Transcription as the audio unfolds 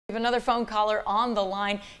We have another phone caller on the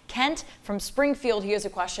line. Kent from Springfield, he has a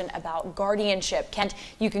question about guardianship. Kent,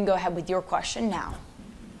 you can go ahead with your question now.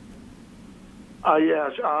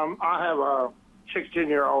 Yes, I have a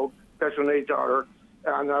 16-year-old special needs daughter,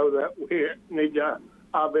 and I know that we need to,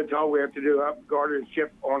 I've been told we have to do a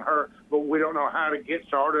guardianship on her, but we don't know how to get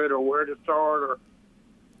started or where to start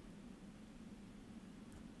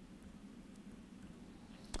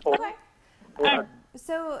Okay.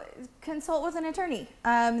 So consult with an attorney.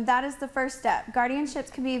 That is the first step.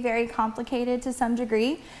 Guardianships can be very complicated to some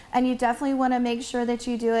degree, and you definitely want to make sure that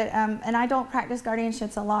you do it. And I don't practice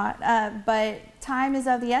guardianships a lot, but time is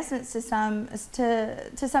of the essence to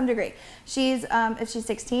some degree. If she's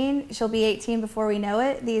 16, she'll be 18 before we know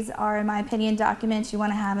it. These are, in my opinion, documents you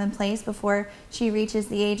want to have in place before she reaches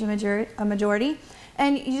the age of majority.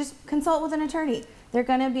 And you just consult with an attorney. They're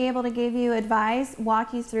going to be able to give you advice,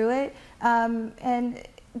 walk you through it, and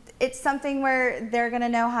it's something where they're going to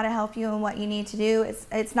know how to help you and what you need to do.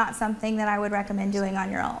 It's not something that I would recommend doing on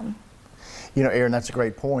your own. You know, Erin, that's a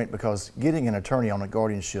great point, because getting an attorney on a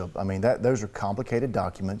guardianship, I mean, those are complicated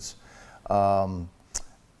documents. You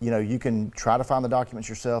know, you can try to find the documents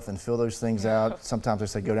yourself and fill those things out. Sometimes they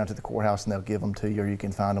say go down to the courthouse and they'll give them to you, or you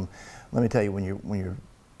can find them. Let me tell you, when you're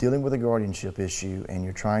dealing with a guardianship issue and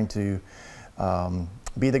you're trying to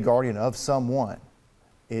be the guardian of someone,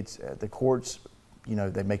 it's the courts, you know,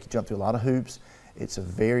 they make you jump through a lot of hoops. It's a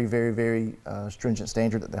very, very, very stringent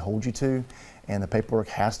standard that they hold you to, and the paperwork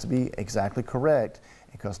has to be exactly correct,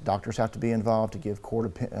 because doctors have to be involved to give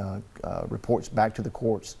court reports back to the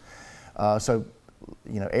courts. So,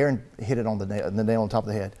 you know, Erin hit it on the nail on top of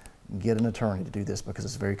the head. Get an attorney to do this, because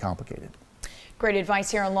it's very complicated. Great advice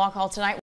here on Law Call tonight.